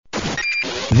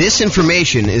This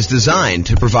information is designed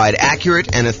to provide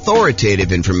accurate and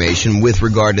authoritative information with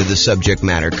regard to the subject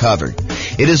matter covered.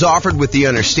 It is offered with the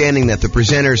understanding that the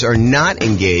presenters are not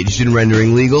engaged in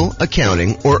rendering legal,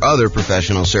 accounting, or other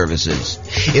professional services.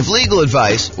 If legal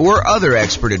advice or other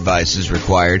expert advice is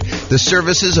required, the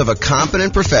services of a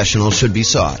competent professional should be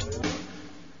sought.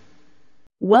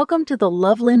 Welcome to the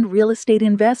Loveland Real Estate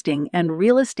Investing and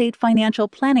Real Estate Financial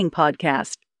Planning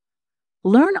Podcast.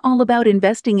 Learn all about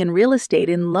investing in real estate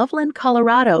in Loveland,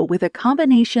 Colorado with a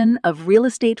combination of real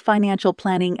estate financial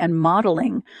planning and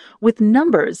modeling with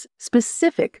numbers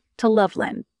specific to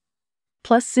Loveland.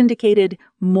 Plus syndicated,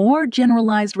 more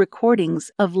generalized recordings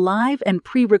of live and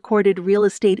pre-recorded real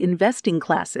estate investing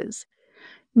classes.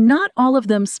 Not all of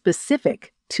them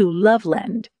specific to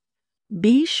Loveland.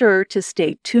 Be sure to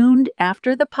stay tuned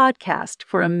after the podcast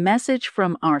for a message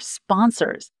from our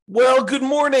sponsors. Well, good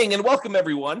morning and welcome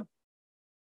everyone.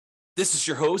 This is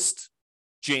your host,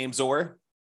 James Orr,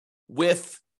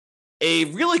 with a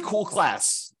really cool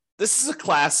class. This is a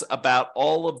class about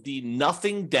all of the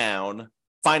nothing down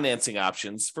financing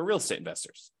options for real estate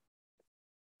investors.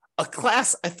 A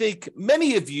class I think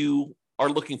many of you are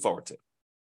looking forward to.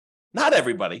 Not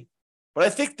everybody, but I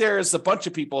think there's a bunch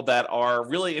of people that are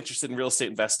really interested in real estate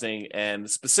investing and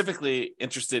specifically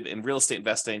interested in real estate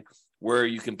investing where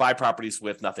you can buy properties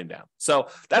with nothing down. So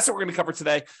that's what we're going to cover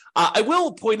today. I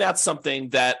will point out something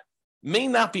that may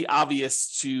not be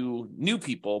obvious to new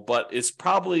people, but is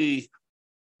probably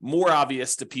more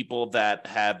obvious to people that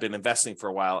have been investing for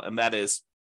a while. And that is,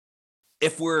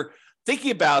 if we're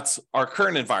thinking about our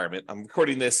current environment, I'm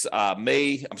recording this March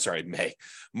 29th,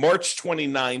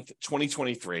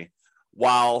 2023,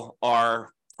 while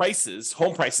our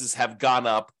home prices have gone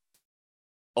up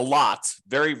a lot,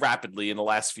 very rapidly in the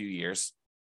last few years.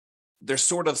 They're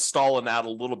sort of stalling out a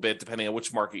little bit, depending on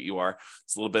which market you are.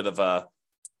 It's a little bit of a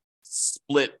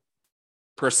split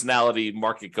personality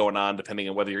market going on, depending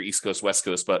on whether you're East Coast, West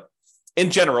Coast. But in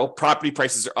general, property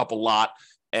prices are up a lot,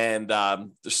 and they're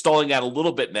stalling out a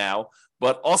little bit now.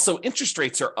 But also interest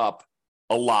rates are up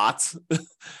a lot,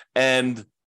 and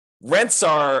rents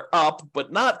are up,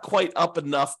 but not quite up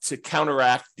enough to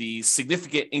counteract the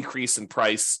significant increase in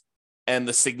price and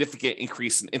the significant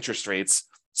increase in interest rates.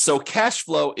 So cash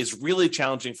flow is really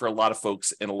challenging for a lot of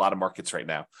folks in a lot of markets right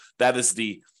now. That is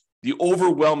the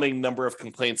overwhelming number of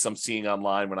complaints I'm seeing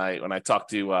online when I talk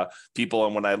to people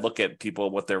and when I look at people,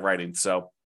 what they're writing.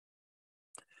 So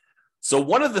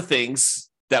one of the things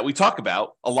that we talk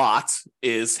about a lot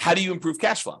is, how do you improve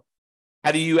cash flow?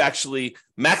 How do you actually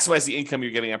maximize the income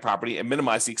you're getting on property and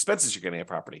minimize the expenses you're getting on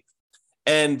property?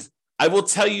 And I will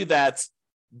tell you that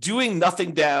doing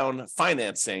nothing down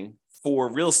financing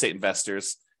for real estate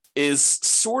investors is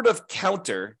sort of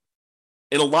counter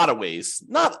in a lot of ways,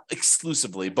 not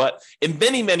exclusively, but in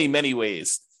many, many, many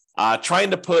ways.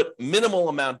 Trying to put minimal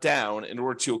amount down in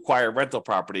order to acquire rental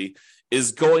property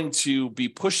is going to be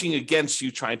pushing against you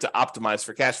trying to optimize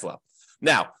for cash flow.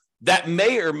 Now, that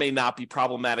may or may not be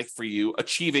problematic for you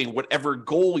achieving whatever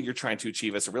goal you're trying to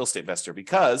achieve as a real estate investor,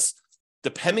 because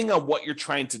depending on what you're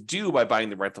trying to do by buying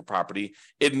the rental property,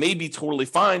 it may be totally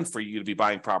fine for you to be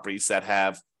buying properties that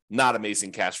have not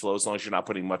amazing cash flow, as long as you're not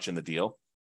putting much in the deal,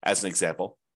 as an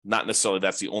example. Not necessarily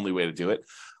that's the only way to do it.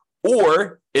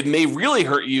 Or it may really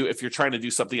hurt you if you're trying to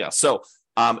do something else. So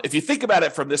if you think about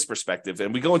it from this perspective,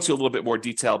 and we go into a little bit more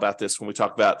detail about this when we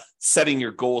talk about setting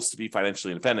your goals to be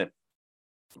financially independent,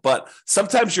 but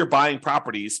sometimes you're buying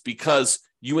properties because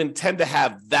you intend to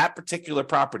have that particular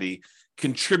property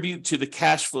contribute to the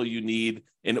cash flow you need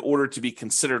in order to be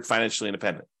considered financially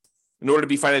independent. In order to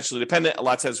be financially independent, a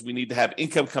lot of times we need to have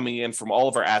income coming in from all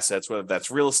of our assets, whether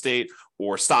that's real estate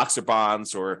or stocks or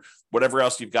bonds or whatever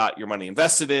else you've got your money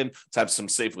invested in, to have some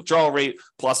safe withdrawal rate,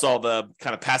 plus all the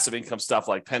kind of passive income stuff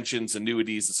like pensions,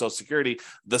 annuities, and Social Security.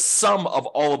 The sum of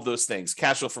all of those things,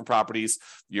 cash flow from properties,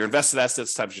 your invested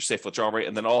assets times your safe withdrawal rate,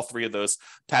 and then all three of those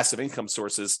passive income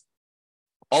sources,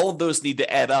 all of those need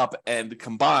to add up and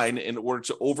combine in order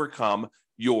to overcome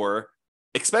your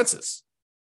expenses.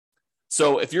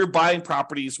 So if you're buying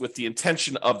properties with the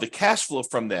intention of the cash flow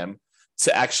from them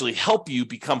to actually help you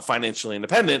become financially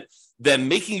independent, then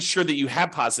making sure that you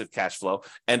have positive cash flow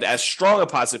and as strong a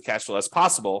positive cash flow as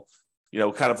possible,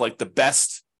 kind of like the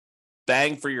best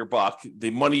bang for your buck,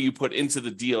 the money you put into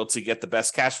the deal to get the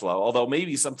best cash flow. Although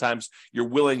maybe sometimes you're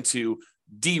willing to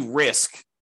de-risk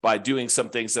by doing some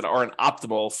things that aren't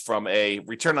optimal from a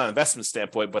return on investment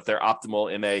standpoint, but they're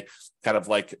optimal in a kind of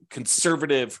like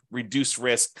conservative, reduced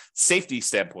risk safety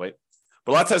standpoint.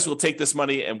 But a lot of times we'll take this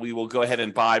money and we will go ahead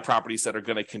and buy properties that are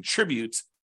going to contribute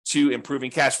to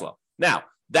improving cash flow. Now,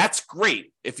 that's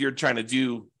great if you're trying to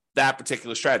do that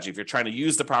particular strategy, if you're trying to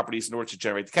use the properties in order to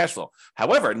generate the cash flow.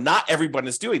 However, not everyone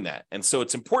is doing that. And so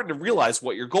it's important to realize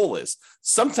what your goal is.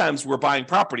 Sometimes we're buying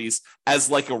properties as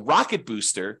like a rocket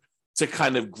booster to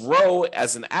kind of grow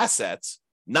as an asset,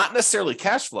 not necessarily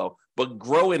cash flow, but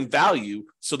grow in value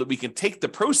so that we can take the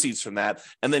proceeds from that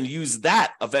and then use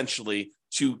that eventually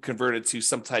to convert it to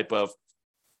some type of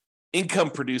income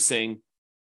producing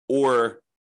or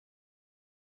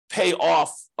pay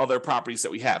off other properties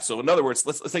that we have. So in other words,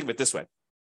 let's think of it this way.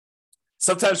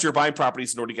 Sometimes you're buying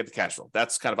properties in order to get the cash flow.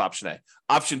 That's kind of option A.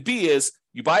 Option B is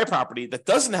you buy a property that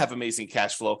doesn't have amazing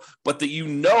cash flow, but that you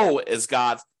know has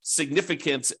got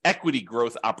significant equity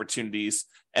growth opportunities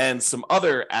and some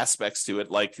other aspects to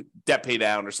it, like debt pay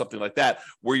down or something like that,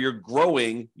 where you're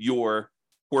growing your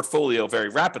portfolio very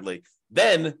rapidly.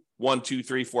 Then 1, 2,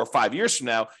 3, 4, 5 years from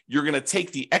now, you're going to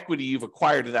take the equity you've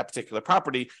acquired in that particular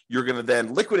property. You're going to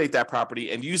then liquidate that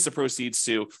property and use the proceeds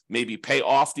to maybe pay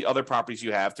off the other properties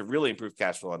you have to really improve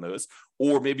cash flow on those.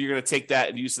 Or maybe you're going to take that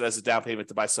and use it as a down payment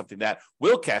to buy something that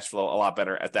will cash flow a lot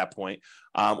better at that point.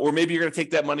 Or maybe you're going to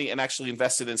take that money and actually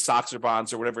invest it in stocks or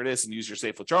bonds or whatever it is and use your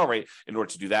safe withdrawal rate in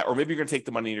order to do that. Or maybe you're going to take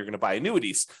the money and you're going to buy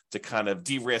annuities to kind of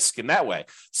de-risk in that way.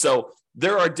 So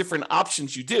there are different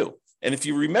options you do. And if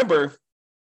you remember,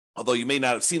 although you may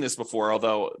not have seen this before,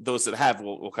 although those that have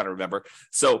will kind of remember.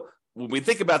 So when we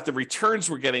think about the returns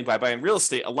we're getting by buying real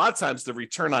estate, a lot of times the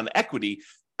return on equity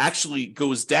actually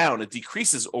goes down. It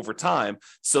decreases over time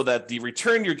so that the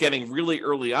return you're getting really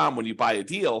early on when you buy a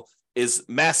deal is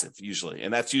massive usually.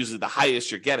 And that's usually the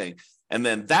highest you're getting. And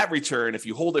then that return, if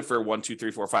you hold it for 1, 2,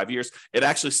 3, 4, 5 years, it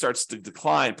actually starts to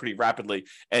decline pretty rapidly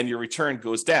and your return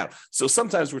goes down. So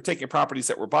sometimes we're taking properties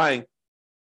that we're buying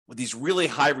with these really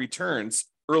high returns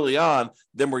early on,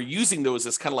 then we're using those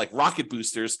as kind of like rocket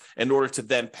boosters in order to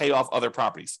then pay off other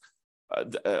properties.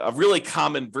 A really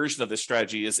common version of this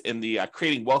strategy is in the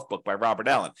Creating Wealth book by Robert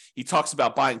Allen. He talks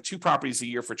about buying 2 properties a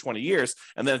year for 20 years,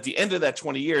 and then at the end of that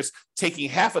 20 years, taking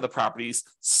half of the properties,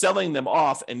 selling them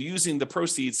off, and using the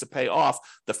proceeds to pay off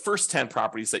the first 10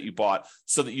 properties that you bought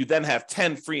so that you then have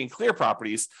 10 free and clear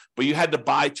properties, but you had to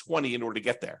buy 20 in order to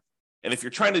get there. And if you're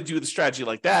trying to do the strategy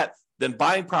like that, then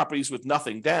buying properties with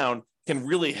nothing down can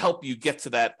really help you get to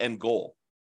that end goal.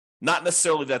 Not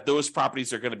necessarily that those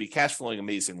properties are going to be cash flowing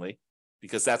amazingly,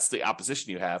 because that's the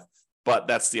opposition you have, but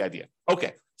that's the idea.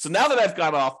 Okay, so now that I've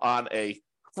gone off on a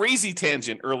crazy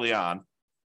tangent early on,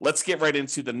 let's get right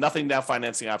into the nothing down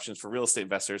financing options for real estate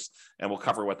investors, and we'll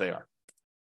cover what they are.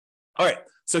 All right,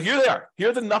 so here they are. Here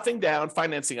are the nothing down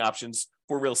financing options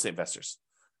for real estate investors.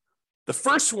 The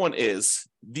first one is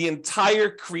the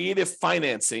entire creative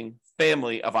financing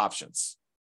family of options.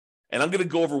 And I'm going to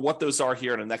go over what those are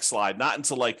here in the next slide, not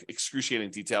into like excruciating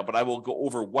detail, but I will go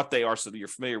over what they are so that you're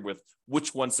familiar with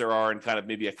which ones there are and kind of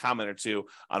maybe a comment or two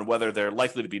on whether they're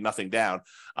likely to be nothing down.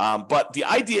 But the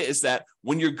idea is that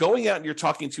when you're going out and you're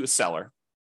talking to a seller,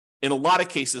 in a lot of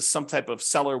cases, some type of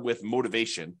seller with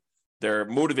motivation, they're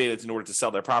motivated in order to sell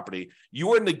their property,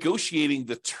 you are negotiating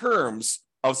the terms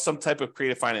of some type of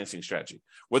creative financing strategy.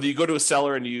 Whether you go to a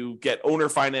seller and you get owner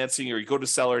financing, or you go to a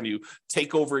seller and you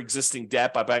take over existing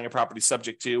debt by buying a property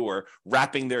subject to or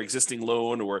wrapping their existing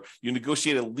loan, or you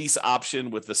negotiate a lease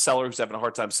option with the seller who's having a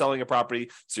hard time selling a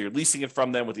property, so you're leasing it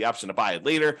from them with the option to buy it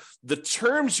later. The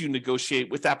terms you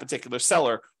negotiate with that particular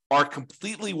seller are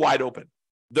completely wide open.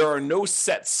 There are no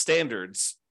set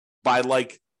standards by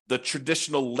like the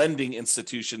traditional lending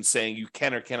institutions saying you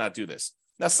can or cannot do this.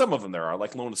 Now, some of them there are,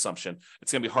 like loan assumption.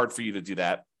 It's going to be hard for you to do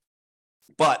that.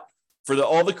 But for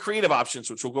all the creative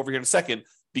options, which we'll go over here in a second,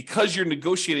 because you're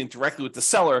negotiating directly with the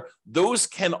seller, those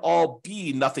can all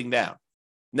be nothing down.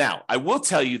 Now, I will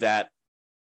tell you that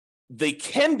they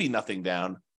can be nothing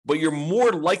down, but you're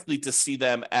more likely to see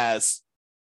them as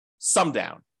some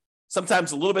down.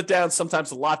 Sometimes a little bit down,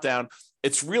 sometimes a lot down.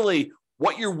 It's really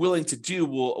what you're willing to do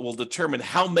will determine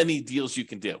how many deals you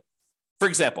can do. For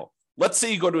example, let's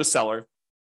say you go to a seller,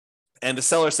 and the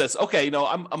seller says, okay,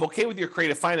 I'm okay with your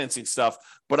creative financing stuff,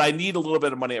 but I need a little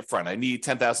bit of money up front. I need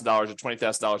 $10,000 or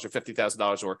 $20,000 or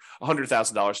 $50,000 or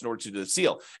 $100,000 in order to do this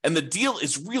deal. And the deal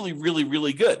is really, really,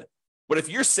 really good. But if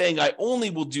you're saying I only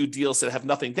will do deals that have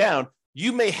nothing down,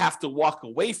 you may have to walk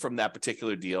away from that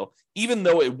particular deal, even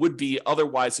though it would be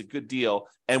otherwise a good deal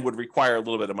and would require a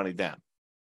little bit of money down.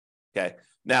 Okay.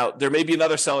 Now, there may be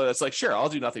another seller that's like, sure, I'll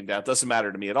do nothing down. It doesn't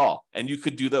matter to me at all. And you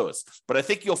could do those. But I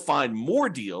think you'll find more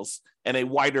deals and a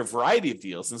wider variety of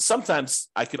deals. And sometimes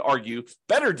I could argue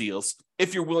better deals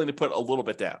if you're willing to put a little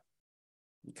bit down.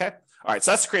 Okay. All right.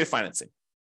 So that's creative financing.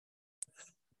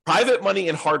 Private money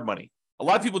and hard money. A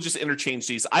lot of people just interchange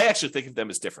these. I actually think of them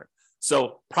as different.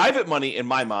 So private money, in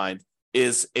my mind,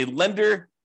 is a lender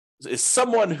is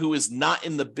someone who is not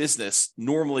in the business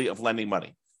normally of lending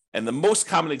money. And the most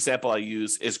common example I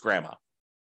use is grandma.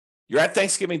 You're at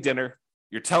Thanksgiving dinner.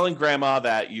 You're telling grandma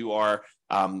that you are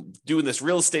doing this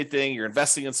real estate thing. You're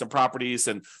investing in some properties,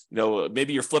 and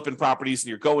maybe you're flipping properties, and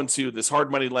you're going to this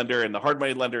hard money lender, and the hard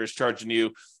money lender is charging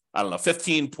you,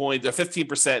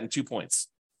 15% and 2 points.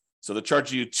 So they're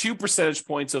charging you 2 percentage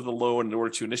points of the loan in order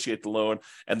to initiate the loan,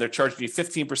 and they're charging you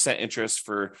 15% interest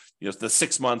for the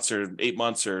 6 months or 8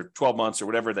 months or 12 months or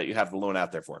whatever that you have the loan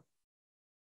out there for.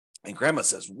 And grandma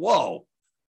says, "Whoa,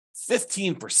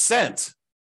 15%.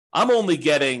 I'm only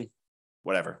getting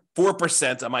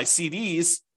 4% on my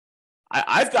CDs.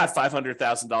 I've got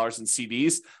 $500,000 in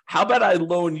CDs. How about I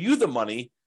loan you the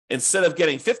money instead of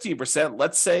getting 15%?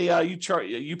 Let's say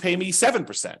you pay me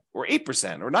 7% or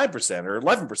 8% or 9% or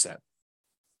 11%."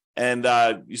 And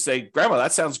you say, "Grandma,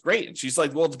 that sounds great." And she's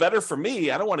like, "Well, it's better for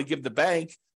me. I don't want to give the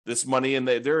bank this money, and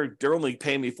they're only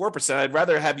paying me 4%. I'd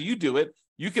rather have you do it.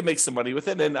 You can make some money with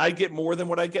it, and I get more than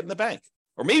what I get in the bank."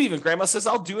 Or maybe even grandma says,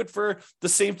 "I'll do it for the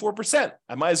same 4%.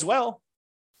 I might as well."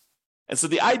 And so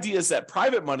the idea is that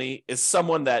private money is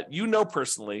someone that you know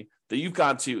personally, that you've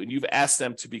gone to, and you've asked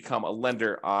them to become a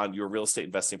lender on your real estate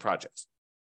investing projects.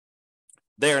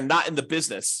 They are not in the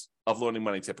business of loaning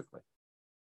money typically.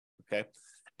 Okay.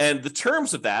 And the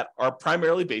terms of that are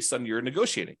primarily based on your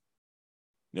negotiating.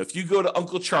 If you go to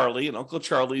Uncle Charlie, and Uncle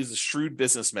Charlie is a shrewd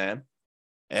businessman,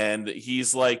 and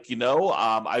he's like,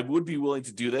 I would be willing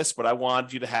to do this, but I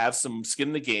want you to have some skin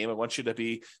in the game. I want you to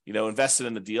be, invested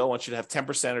in the deal. I want you to have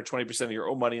 10% or 20% of your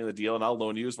own money in the deal, and I'll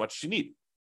loan you as much as you need.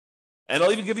 And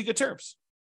I'll even give you good terms.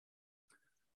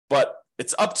 But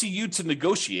it's up to you to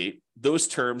negotiate those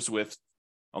terms with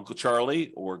Uncle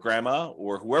Charlie or grandma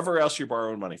or whoever else you're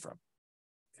borrowing money from.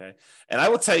 Okay. And I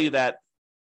will tell you that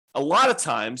a lot of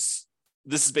times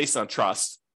this is based on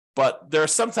trust. But there are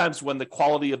some times when the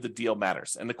quality of the deal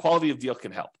matters, and the quality of deal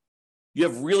can help. You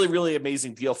have really, really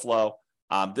amazing deal flow.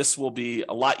 This will be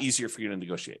a lot easier for you to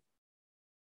negotiate.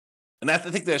 And I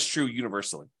think that's true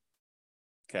universally,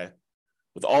 okay,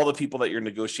 with all the people that you're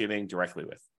negotiating directly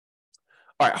with.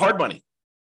 All right, hard money.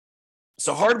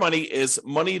 So hard money is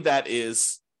money that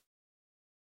is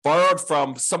borrowed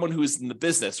from someone who is in the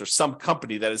business, or some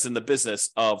company that is in the business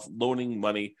of loaning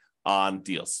money on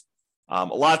deals. A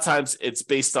lot of times it's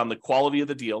based on the quality of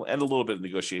the deal and a little bit of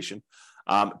negotiation.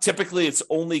 Typically, it's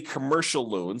only commercial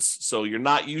loans, so you're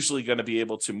not usually going to be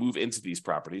able to move into these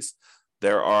properties.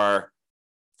 There are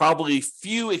probably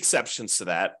few exceptions to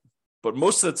that, but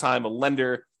most of the time, a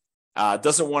lender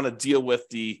doesn't want to deal with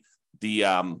the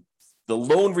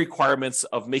loan requirements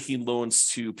of making loans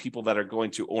to people that are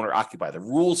going to own or occupy. The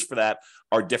rules for that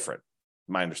are different,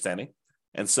 my understanding,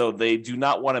 and so they do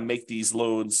not want to make these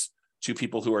loans to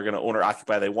people who are going to own or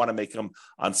occupy. They want to make them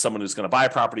on someone who's going to buy a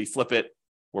property, flip it,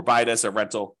 or buy it as a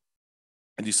rental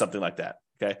and do something like that.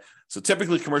 Okay. So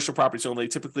typically commercial properties only,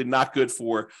 typically not good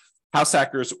for house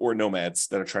hackers or nomads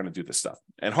that are trying to do this stuff.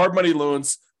 And hard money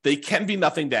loans, they can be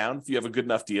nothing down if you have a good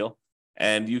enough deal,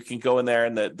 and you can go in there,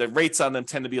 and the rates on them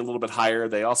tend to be a little bit higher.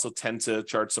 They also tend to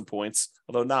charge some points,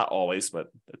 although not always, but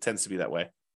it tends to be that way.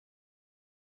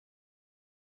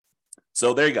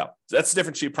 So there you go. That's the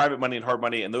difference between private money and hard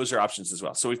money, and those are options as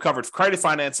well. So we've covered credit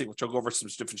financing, which I'll go over some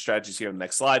different strategies here in the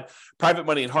next slide. Private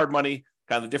money and hard money,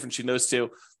 kind of the difference between those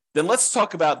two. Then let's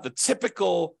talk about the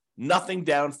typical nothing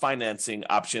down financing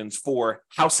options for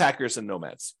house hackers and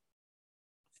nomads.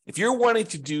 If you're wanting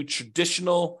to do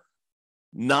traditional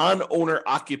non-owner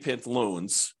occupant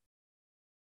loans,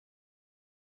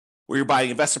 where you're buying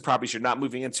investment properties, you're not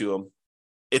moving into them,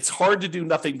 it's hard to do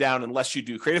nothing down unless you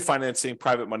do creative financing,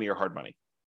 private money, or hard money.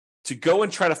 To go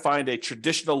and try to find a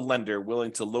traditional lender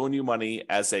willing to loan you money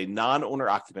as a non-owner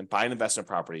occupant, buy an investment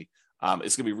property, is going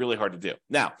to be really hard to do.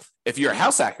 Now, if you're a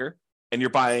house hacker and you're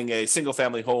buying a single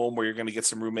family home where you're going to get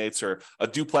some roommates, or a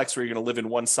duplex where you're going to live in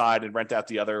one side and rent out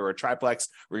the other, or a triplex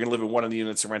where you're going to live in one of the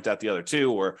units and rent out the other two,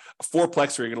 or a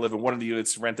fourplex where you're going to live in one of the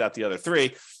units and rent out the other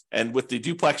three. And with the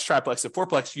duplex, triplex, and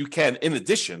fourplex, you can, in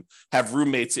addition, have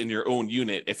roommates in your own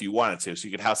unit if you wanted to. So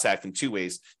you can house hack in two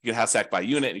ways. You can house hack by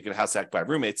unit, and you can house hack by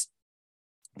roommates.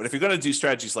 But if you're going to do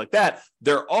strategies like that,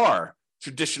 there are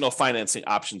traditional financing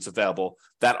options available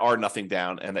that are nothing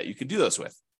down and that you can do those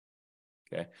with.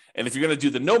 Okay. And if you're going to do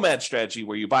the nomad strategy,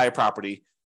 where you buy a property,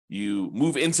 you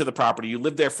move into the property, you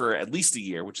live there for at least a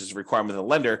year, which is a requirement of the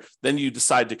lender, then you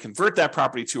decide to convert that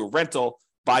property to a rental,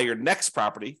 buy your next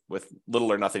property with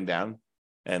little or nothing down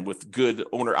and with good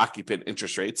owner-occupant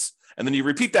interest rates. And then you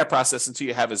repeat that process until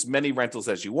you have as many rentals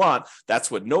as you want. That's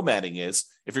what nomading is.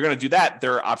 If you're going to do that,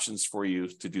 there are options for you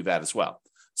to do that as well.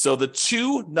 So the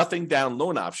two nothing down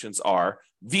loan options are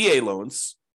VA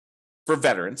loans for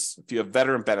veterans. If you have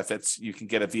veteran benefits, you can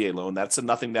get a VA loan. That's a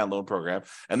nothing down loan program.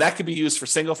 And that could be used for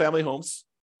single family homes.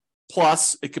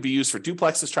 Plus, it could be used for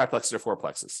duplexes, triplexes, or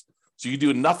fourplexes. So you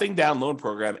do a nothing down loan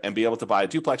program and be able to buy a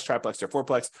duplex, triplex, or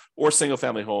fourplex, or single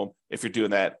family home if you're doing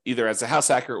that either as a house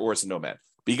hacker or as a nomad.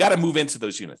 But you got to move into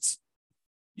those units.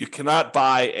 You cannot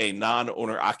buy a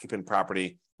non-owner occupant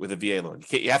property with a VA loan.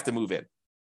 You have to move in.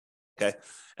 Okay.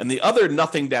 And the other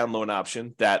nothing down loan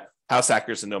option that house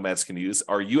hackers and nomads can use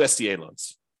are USDA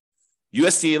loans.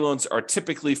 USDA loans are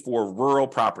typically for rural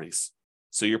properties.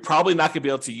 So you're probably not going to be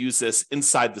able to use this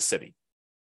inside the city.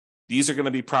 These are going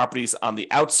to be properties on the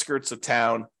outskirts of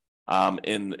town,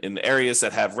 in areas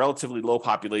that have relatively low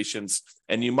populations,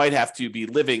 and you might have to be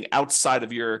living outside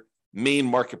of your main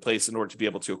marketplace in order to be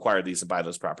able to acquire these and buy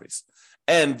those properties.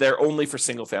 And they're only for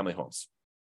single family homes.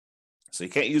 So you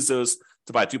can't use those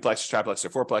to buy duplex, triplex, or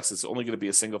fourplex. It's only going to be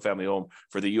a single family home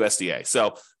for the USDA.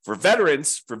 So for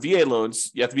veterans, for VA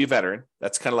loans, you have to be a veteran.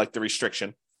 That's kind of like the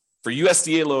restriction. For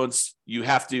USDA loans, you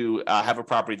have to have a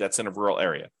property that's in a rural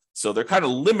area. So they're kind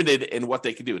of limited in what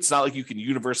they can do. It's not like you can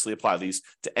universally apply these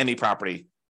to any property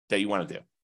that you want to do.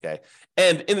 Okay.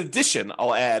 And in addition,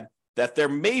 I'll add that there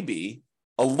may be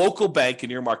a local bank in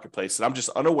your marketplace that I'm just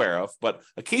unaware of, but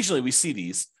occasionally we see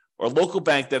these, or a local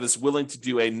bank that is willing to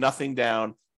do a nothing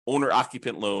down owner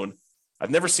occupant loan. I've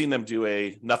never seen them do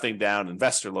a nothing down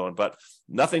investor loan, but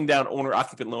nothing down owner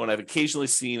occupant loan. I've occasionally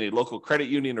seen a local credit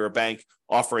union or a bank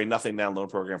offer a nothing down loan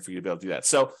program for you to be able to do that.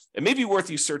 So it may be worth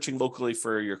you searching locally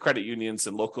for your credit unions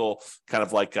and local kind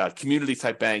of like community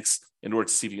type banks in order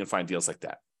to see if you can find deals like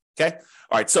that. Okay.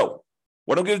 All right. So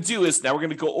what I'm going to do is now we're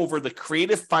going to go over the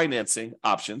creative financing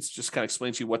options, just kind of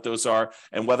explain to you what those are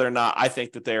and whether or not I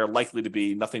think that they are likely to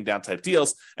be nothing down type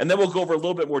deals. And then we'll go over a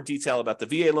little bit more detail about the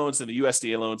VA loans and the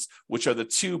USDA loans, which are the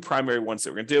two primary ones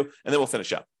that we're going to do. And then we'll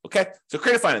finish up. Okay. So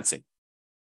creative financing.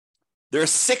 There are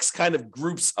 6 kind of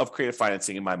groups of creative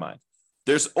financing in my mind.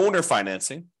 There's owner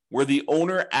financing, where the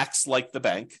owner acts like the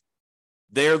bank.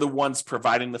 They're the ones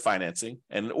providing the financing.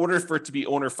 And in order for it to be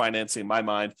owner financing, in my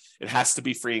mind, it has to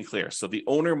be free and clear. So the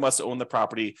owner must own the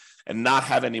property and not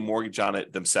have any mortgage on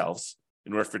it themselves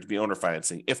in order for it to be owner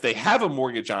financing. If they have a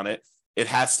mortgage on it, it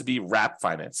has to be wrap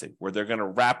financing, where they're going to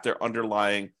wrap their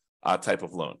underlying type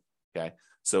of loan. Okay.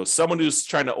 So someone who's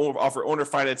trying to offer owner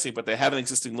financing, but they have an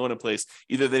existing loan in place,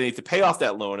 either they need to pay off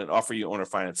that loan and offer you owner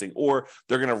financing, or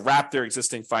they're going to wrap their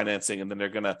existing financing and then they're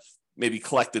going to maybe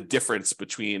collect the difference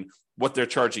between what they're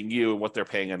charging you and what they're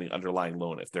paying on the underlying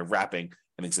loan if they're wrapping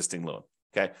an existing loan.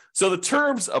 Okay. So the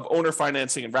terms of owner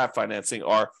financing and wrap financing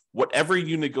are whatever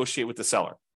you negotiate with the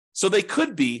seller. So they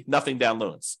could be nothing down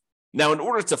loans. Now, in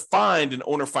order to find an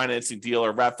owner financing deal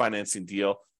or wrap financing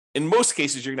deal, in most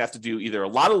cases, you're going to have to do either a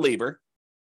lot of labor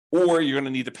or you're going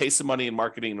to need to pay some money in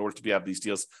marketing in order to have these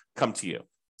deals come to you.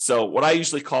 So what I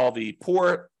usually call the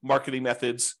poor marketing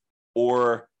methods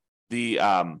or the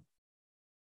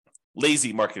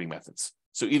lazy marketing methods.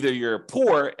 So either you're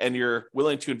poor and you're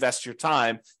willing to invest your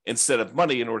time instead of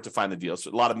money in order to find the deals.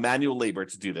 So a lot of manual labor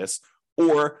to do this,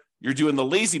 or you're doing the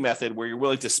lazy method where you're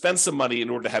willing to spend some money in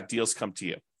order to have deals come to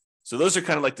you. So those are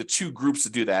kind of like the two groups to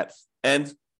do that.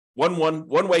 And one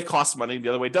way costs money and the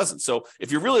other way doesn't. So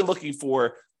if you're really looking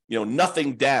for,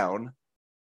 nothing down,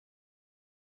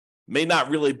 may not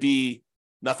really be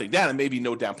nothing down. It may be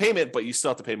no down payment, but you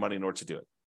still have to pay money in order to do it.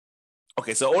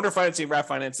 Okay, so owner financing, wrap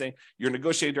financing, you're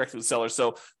negotiating directly with the seller.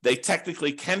 So they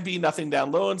technically can be nothing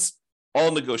down loans,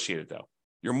 all negotiated though.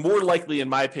 You're more likely, in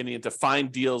my opinion, to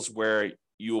find deals where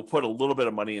you will put a little bit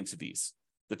of money into these.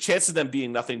 The chance of them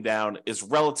being nothing down is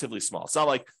relatively small. It's not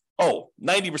like,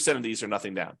 90% of these are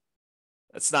nothing down.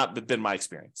 That's not been my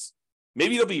experience.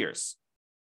 Maybe it'll be yours.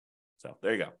 So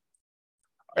there you go. All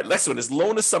right, next one is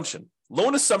loan assumption.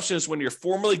 Loan assumption is when you're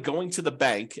formally going to the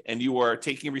bank and you are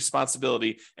taking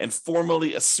responsibility and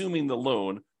formally assuming the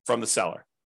loan from the seller.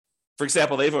 For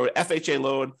example, they have an FHA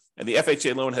loan and the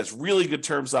FHA loan has really good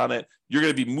terms on it. You're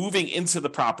going to be moving into the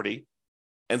property.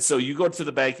 And so you go to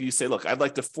the bank and you say, look, I'd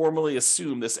like to formally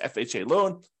assume this FHA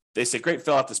loan. They say, great,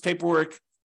 fill out this paperwork.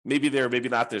 Maybe there, maybe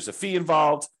not. There's a fee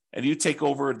involved. And you take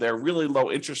over their really low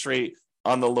interest rate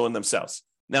on the loan themselves.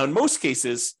 Now, in most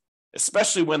cases,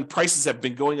 especially when prices have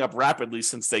been going up rapidly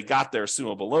since they got their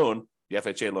assumable loan, the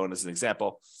FHA loan is an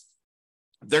example,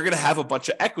 they're going to have a bunch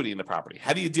of equity in the property.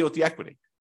 How do you deal with the equity?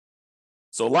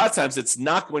 So a lot of times it's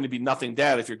not going to be nothing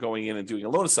down if you're going in and doing a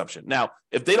loan assumption. Now,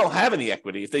 if they don't have any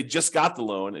equity, if they just got the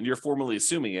loan and you're formally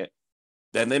assuming it,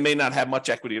 then they may not have much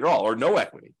equity at all or no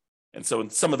equity. And so in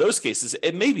some of those cases,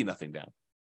 it may be nothing down.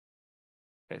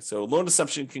 Okay, so loan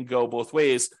assumption can go both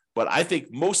ways, but I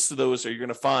think most of those you're going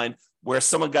to find where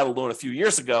someone got a loan a few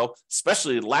years ago,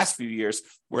 especially the last few years,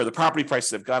 where the property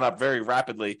prices have gone up very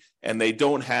rapidly and they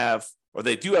don't have, or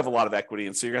they do have a lot of equity.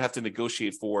 And so you're going to have to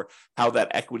negotiate for how that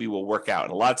equity will work out.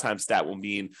 And a lot of times that will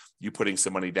mean you putting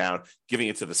some money down, giving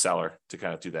it to the seller to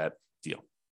kind of do that deal.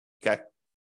 Okay.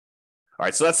 All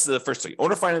right. So that's the first thing: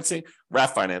 owner financing,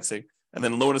 RAF financing, and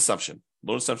then loan assumption.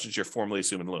 Loan assumption is you're formally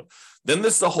assuming a loan. Then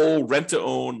there's the whole rent to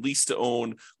own, lease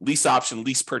option,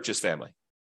 lease purchase family,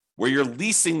 where you're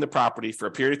leasing the property for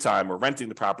a period of time or renting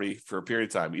the property for a period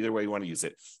of time, either way you want to use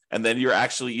it. And then you're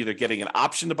actually either getting an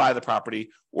option to buy the property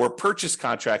or a purchase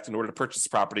contract in order to purchase the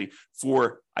property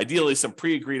for ideally some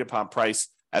pre-agreed upon price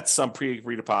at some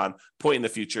pre-agreed upon point in the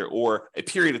future, or a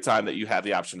period of time that you have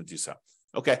the option to do so.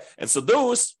 Okay. And so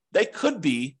those, they could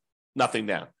be nothing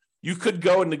down. You could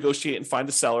go and negotiate and find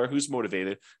a seller who's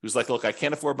motivated, who's like, look, I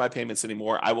can't afford my payments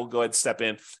anymore. I will go ahead and step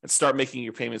in and start making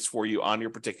your payments for you on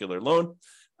your particular loan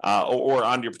or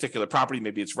on your particular property.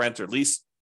 Maybe it's rent or lease.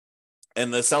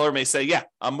 And the seller may say, yeah,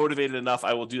 I'm motivated enough.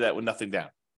 I will do that with nothing down.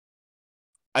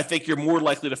 I think you're more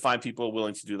likely to find people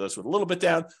willing to do those with a little bit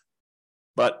down,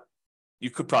 but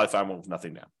you could probably find one with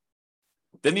nothing down.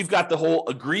 Then you've got the whole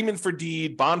agreement for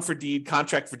deed, bond for deed,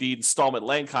 contract for deed, installment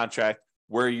land contract,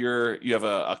 where you have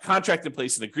a contract in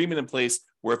place, an agreement in place,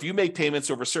 where if you make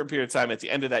payments over a certain period of time, at the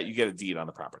end of that, you get a deed on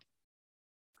the property.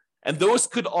 And those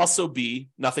could also be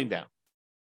nothing down.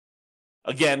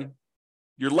 Again,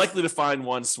 you're likely to find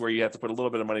ones where you have to put a little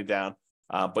bit of money down,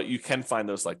 but you can find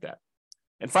those like that.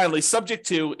 And finally, subject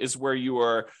to is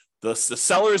where the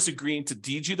seller is agreeing to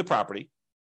deed you the property,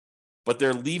 but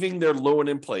they're leaving their loan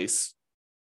in place,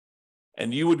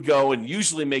 and you would go and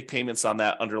usually make payments on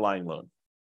that underlying loan.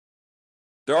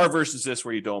 There are versions of this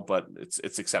where you don't, but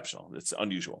it's exceptional. It's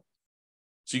unusual.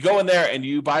 So you go in there and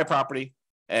you buy a property,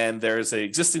 and there's an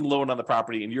existing loan on the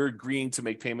property, and you're agreeing to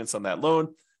make payments on that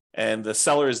loan, and the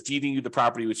seller is deeding you the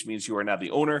property, which means you are now the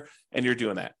owner, and you're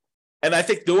doing that. And I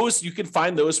think those, you can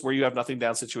find those where you have nothing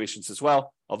down situations as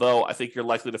well, although I think you're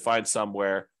likely to find some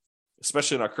where,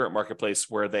 especially in our current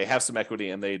marketplace, where they have some equity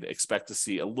and they'd expect to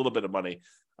see a little bit of money.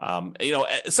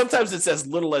 Sometimes it's as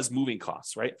little as moving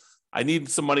costs, right? I need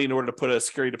some money in order to put a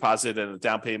security deposit and a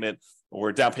down payment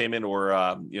or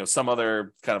some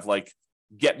other kind of like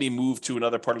get me moved to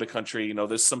another part of the country.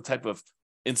 There's some type of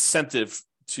incentive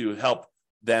to help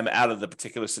them out of the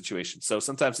particular situation. So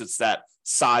sometimes it's that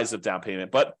size of down payment,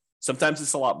 but sometimes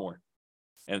it's a lot more,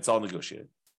 and it's all negotiated.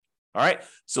 All right.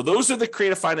 So those are the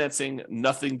creative financing,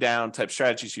 nothing down type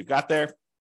strategies you've got there.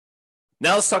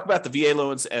 Now let's talk about the VA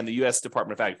loans and the U.S.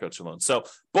 Department of Agriculture loans. So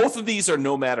both of these are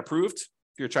Nomad approved.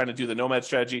 If you're trying to do the Nomad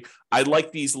strategy, I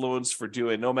like these loans for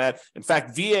doing Nomad. In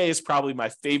fact, VA is probably my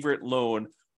favorite loan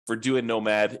for doing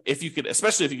Nomad,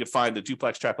 especially if you could find the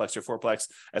duplex, triplex, or fourplex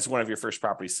as one of your first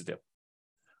properties to do.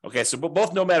 Okay, so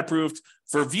both Nomad approved.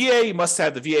 For VA, you must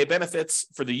have the VA benefits.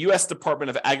 For the U.S. Department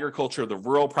of Agriculture, the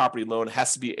rural property loan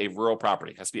has to be a rural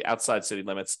property, has to be outside city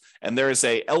limits. And there is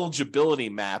a eligibility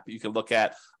map you can look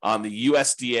at on the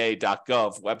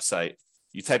USDA.gov website.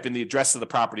 You type in the address of the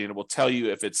property, and it will tell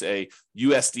you if it's a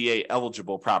USDA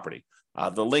eligible property.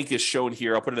 The link is shown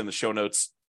here. I'll put it in the show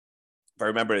notes if I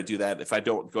remember to do that. If I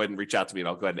don't, go ahead and reach out to me, and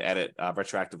I'll go ahead and add it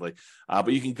retroactively.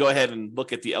 But you can go ahead and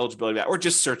look at the eligibility map, or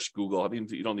just search Google. I mean,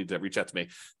 you don't need to reach out to me.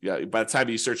 Yeah, by the time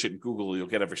you search it in Google, you'll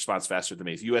get a response faster than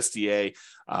me. It's USDA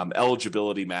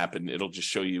eligibility map, and it'll just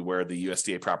show you where the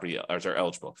USDA property are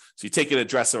eligible. So you take an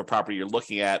address of a property you're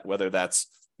looking at, whether that's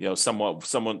some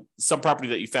property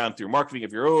that you found through marketing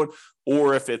of your own,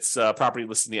 or if it's property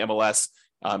listed in the MLS,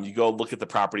 you go look at the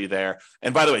property there.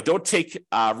 And by the way, don't take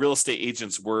real estate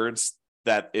agents' words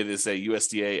that it is a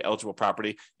USDA eligible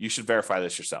property. You should verify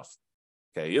this yourself.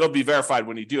 Okay, it'll be verified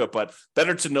when you do it, but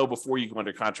better to know before you go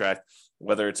under contract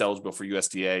whether it's eligible for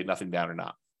USDA, nothing down or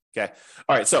not. Okay.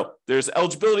 All right. So there's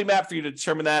eligibility map for you to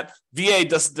determine that.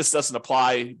 This doesn't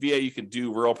apply. VA, you can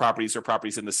do rural properties or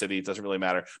properties in the city. It doesn't really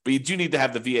matter, but you do need to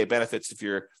have the VA benefits if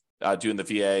you're doing the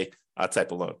VA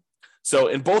type of loan. So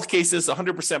in both cases,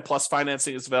 100% plus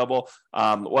financing is available.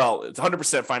 It's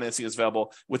 100% financing is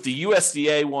available. With the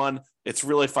USDA one, it's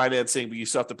really financing, but you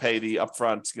still have to pay the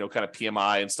upfront, kind of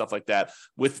PMI and stuff like that.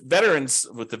 With veterans,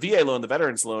 with the VA loan, the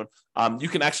veterans loan, you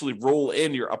can actually roll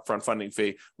in your upfront funding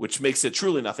fee, which makes it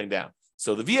truly nothing down.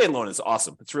 So the VA loan is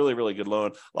awesome. It's really, really good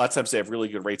loan. A lot of times they have really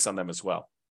good rates on them as well.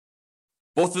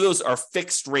 Both of those are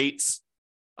fixed rates.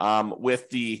 With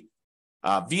the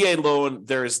VA loan,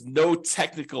 there is no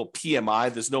technical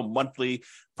PMI. There's no monthly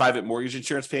private mortgage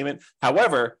insurance payment.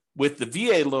 However, With the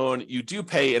VA loan, you do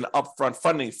pay an upfront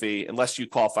funding fee unless you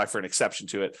qualify for an exception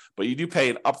to it, but you do pay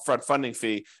an upfront funding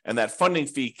fee, and that funding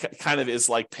fee kind of is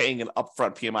like paying an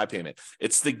upfront PMI payment.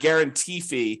 It's the guarantee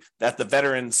fee that the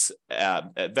Veterans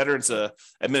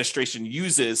Administration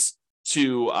uses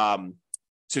to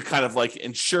kind of like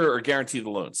insure or guarantee the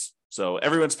loans. So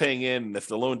everyone's paying in, and if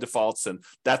the loan defaults, and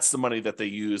that's the money that they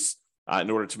use in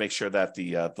order to make sure that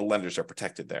the lenders are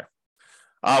protected there.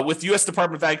 With U.S.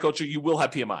 Department of Agriculture, you will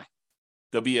have PMI.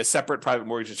 There'll be a separate private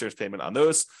mortgage insurance payment on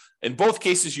those. In both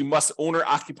cases, you must own or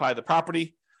occupy the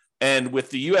property. And with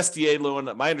the USDA loan,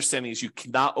 my understanding is you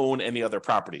cannot own any other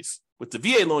properties. With the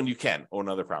VA loan, you can own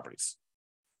other properties.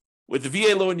 With the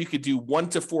VA loan, you could do 1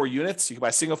 to 4 units. You can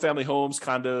buy single-family homes,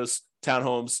 condos,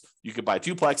 townhomes. You could buy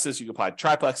duplexes. You could buy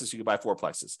triplexes. You could buy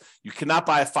fourplexes. You cannot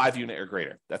buy a 5-unit or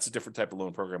greater. That's a different type of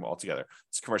loan program altogether.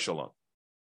 It's a commercial loan.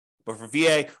 But for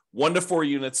VA, 1 to 4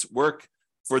 units work.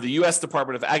 For the U.S.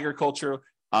 Department of Agriculture,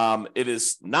 it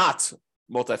is not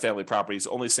multifamily properties,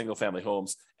 only single-family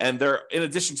homes. And there, in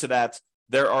addition to that,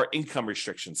 there are income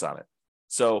restrictions on it.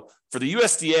 So for the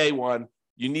USDA one,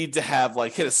 you need to have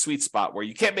hit a sweet spot where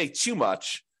you can't make too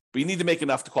much, but you need to make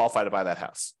enough to qualify to buy that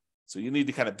house. So you need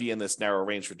to kind of be in this narrow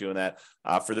range for doing that.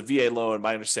 For the VA loan,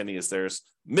 my understanding is there's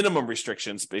minimum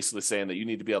restrictions, basically saying that you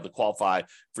need to be able to qualify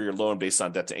for your loan based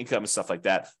on debt to income and stuff like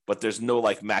that. But there's no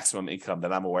maximum income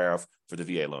that I'm aware of for the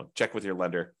VA loan. Check with your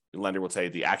lender. Your lender will tell you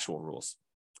the actual rules.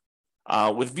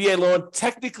 With VA loan,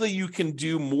 technically you can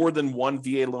do more than one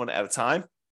VA loan at a time.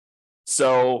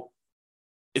 So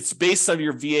it's based on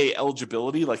your VA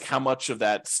eligibility, like how much of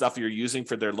that stuff you're using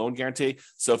for their loan guarantee.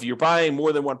 So if you're buying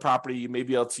more than one property, you may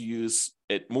be able to use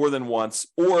it more than once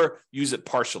or use it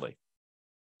partially.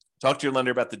 Talk to your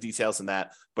lender about the details in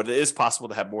that, but it is possible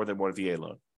to have more than one VA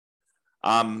loan.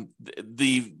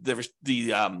 The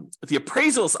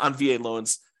appraisals on VA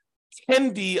loans can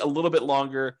be a little bit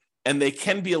longer, and they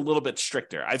can be a little bit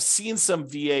stricter. I've seen some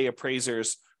VA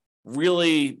appraisers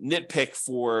really nitpick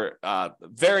for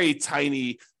very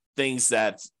tiny things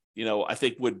that I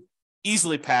think would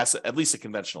easily pass at least a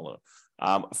conventional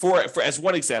loan. For as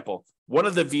one example, one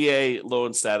of the VA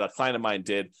loans that a client of mine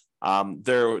did,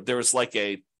 there was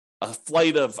a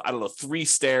flight of 3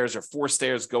 stairs or 4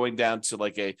 stairs going down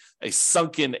to a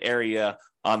sunken area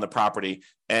on the property,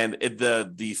 and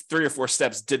the 3 or 4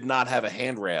 steps did not have a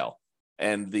handrail,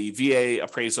 and the VA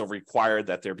appraisal required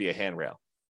that there be a handrail,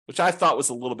 which I thought was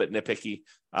a little bit nitpicky,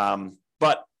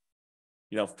 but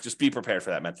just be prepared for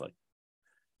that mentally.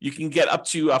 You can get up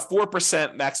to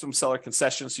 4% maximum seller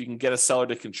concession, so you can get a seller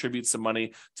to contribute some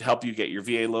money to help you get your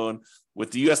VA loan.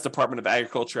 With the U.S. Department of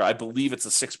Agriculture, I believe it's a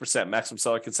 6% maximum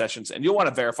seller concessions, and you'll want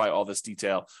to verify all this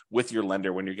detail with your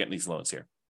lender when you're getting these loans here.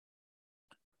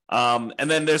 And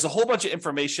then there's a whole bunch of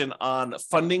information on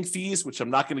funding fees, which I'm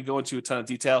not going to go into a ton of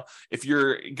detail. If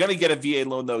you're going to get a VA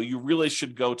loan, though, you really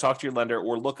should go talk to your lender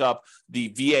or look up the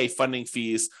VA funding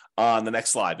fees on the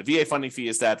next slide. The VA funding fee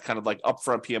is that kind of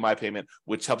upfront PMI payment,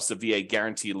 which helps the VA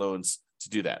guarantee loans to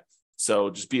do that. So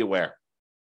just be aware.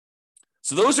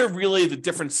 So those are really the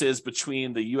differences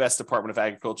between the U.S. Department of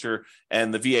Agriculture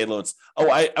and the VA loans.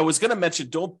 Oh, I was going to mention,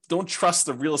 don't trust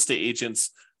the real estate agents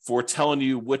for telling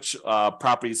you which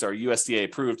properties are USDA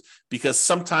approved, because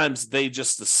sometimes they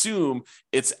just assume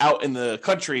it's out in the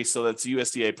country, so that's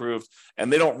USDA approved,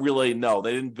 and they don't really know.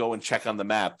 They didn't go and check on the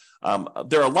map.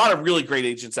 There are a lot of really great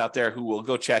agents out there who will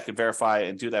go check and verify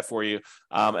and do that for you.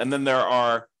 And then there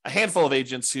are a handful of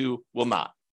agents who will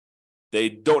not. They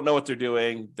don't know what they're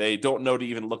doing. They don't know to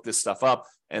even look this stuff up.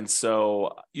 And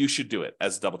so you should do it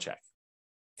as a double check.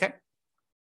 Okay.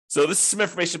 So this is some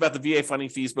information about the VA funding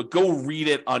fees, but go read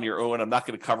it on your own. I'm not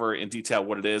going to cover in detail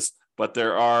what it is, but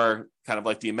there are kind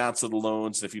of the amounts of the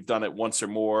loans, if you've done it once or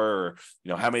more, or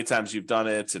how many times you've done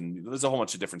it. And there's a whole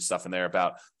bunch of different stuff in there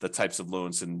about the types of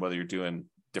loans and whether you're doing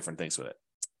different things with it.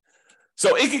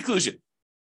 So in conclusion,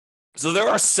 there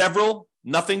are several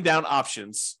nothing down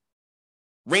options,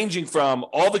 ranging from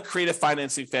all the creative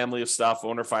financing family of stuff,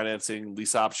 owner financing,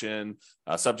 lease option,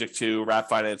 subject to wrap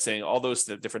financing, all those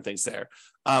different things there,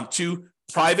 to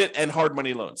private and hard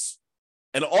money loans.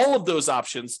 And all of those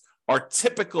options are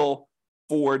typical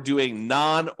for doing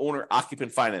non-owner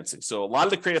occupant financing. So a lot of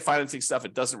the creative financing stuff,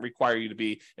 it doesn't require you to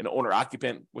be an owner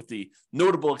occupant, with the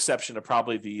notable exception of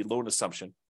probably the loan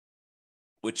assumption,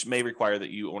 which may require that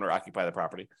you own or occupy the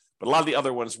property. But a lot of the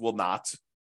other ones will not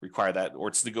require that, or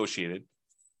it's negotiated.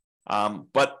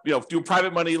 But doing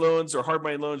private money loans or hard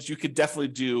money loans, you could definitely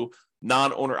do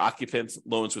non-owner occupant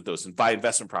loans with those and buy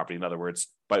investment property. In other words,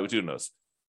 by doing those.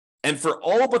 And for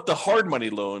all but the hard money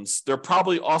loans, they're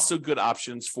probably also good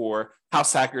options for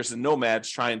house hackers and nomads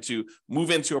trying to move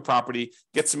into a property,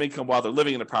 get some income while they're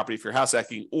living in the property if you're house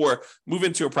hacking, or move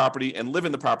into a property and live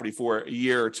in the property for a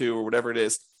year or two or whatever it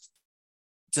is,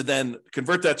 to then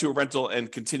convert that to a rental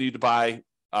and continue to buy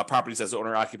properties as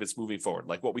owner occupants moving forward,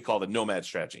 like what we call the nomad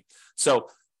strategy. So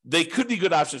they could be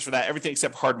good options for that, everything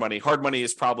except hard money. Hard money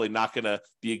is probably not going to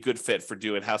be a good fit for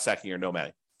doing house hacking or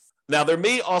nomading. Now, there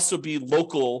may also be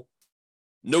local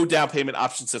no down payment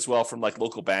options as well from like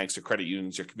local banks or credit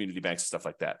unions or community banks and stuff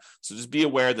like that. So just be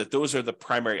aware that those are the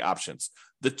primary options.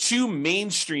 The two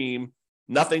mainstream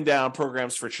nothing down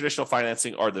programs for traditional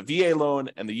financing are the VA loan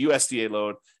and the USDA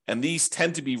loan. And these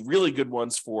tend to be really good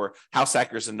ones for house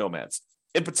hackers and nomads.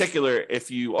 In particular, if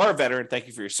you are a veteran, thank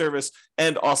you for your service.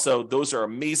 And also, those are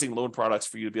amazing loan products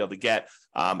for you to be able to get,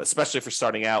 especially for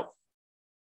starting out.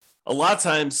 A lot of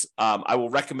times, I will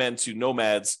recommend to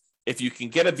nomads, if you can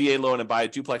get a VA loan and buy a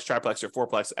duplex, triplex, or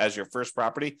fourplex as your first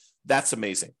property, that's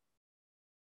amazing.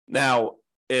 Now,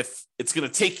 if it's going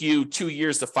to take you 2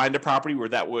 years to find a property where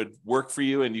that would work for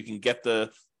you and you can get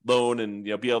the loan and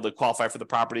be able to qualify for the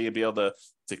property and be able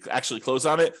to actually close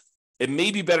on it, it may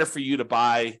be better for you to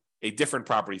buy a different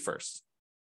property first.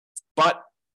 But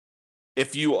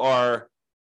if you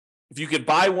could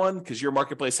buy one because your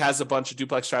marketplace has a bunch of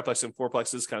duplex, triplex, and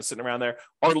fourplexes kind of sitting around there,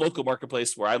 our local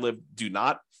marketplace where I live do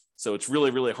not. So it's really,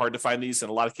 really hard to find these. In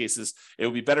a lot of cases, it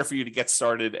would be better for you to get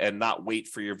started and not wait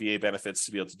for your VA benefits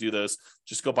to be able to do those.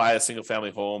 Just go buy a single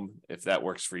family home if that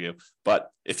works for you.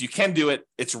 But if you can do it,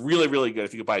 it's really, really good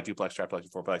if you can buy a duplex, triplex,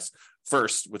 and fourplex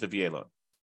first with a VA loan.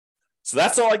 So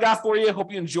that's all I got for you.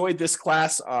 Hope you enjoyed this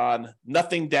class on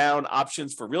nothing down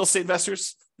options for real estate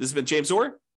investors. This has been James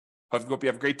Orr. Hope you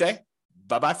have a great day.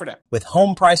 Bye-bye for now. With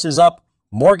home prices up,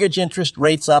 mortgage interest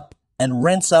rates up, and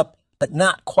rents up, but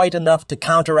not quite enough to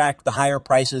counteract the higher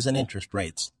prices and interest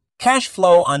rates. Cash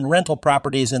flow on rental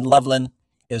properties in Loveland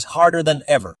is harder than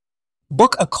ever.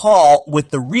 Book a call with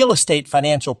the Real Estate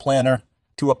Financial Planner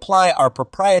to apply our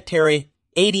proprietary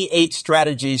 88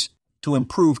 strategies to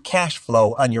improve cash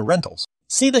flow on your rentals.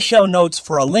 See the show notes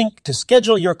for a link to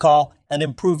schedule your call and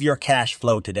improve your cash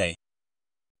flow today.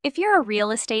 If you're a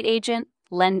real estate agent,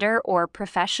 lender, or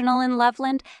professional in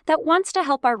Loveland that wants to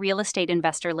help our real estate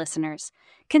investor listeners,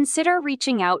 consider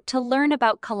reaching out to learn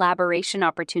about collaboration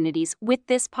opportunities with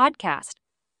this podcast.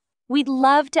 We'd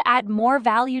love to add more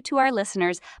value to our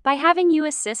listeners by having you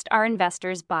assist our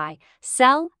investors buy,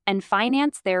 sell, and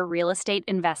finance their real estate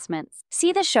investments.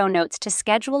 See the show notes to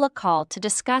schedule a call to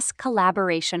discuss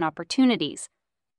collaboration opportunities.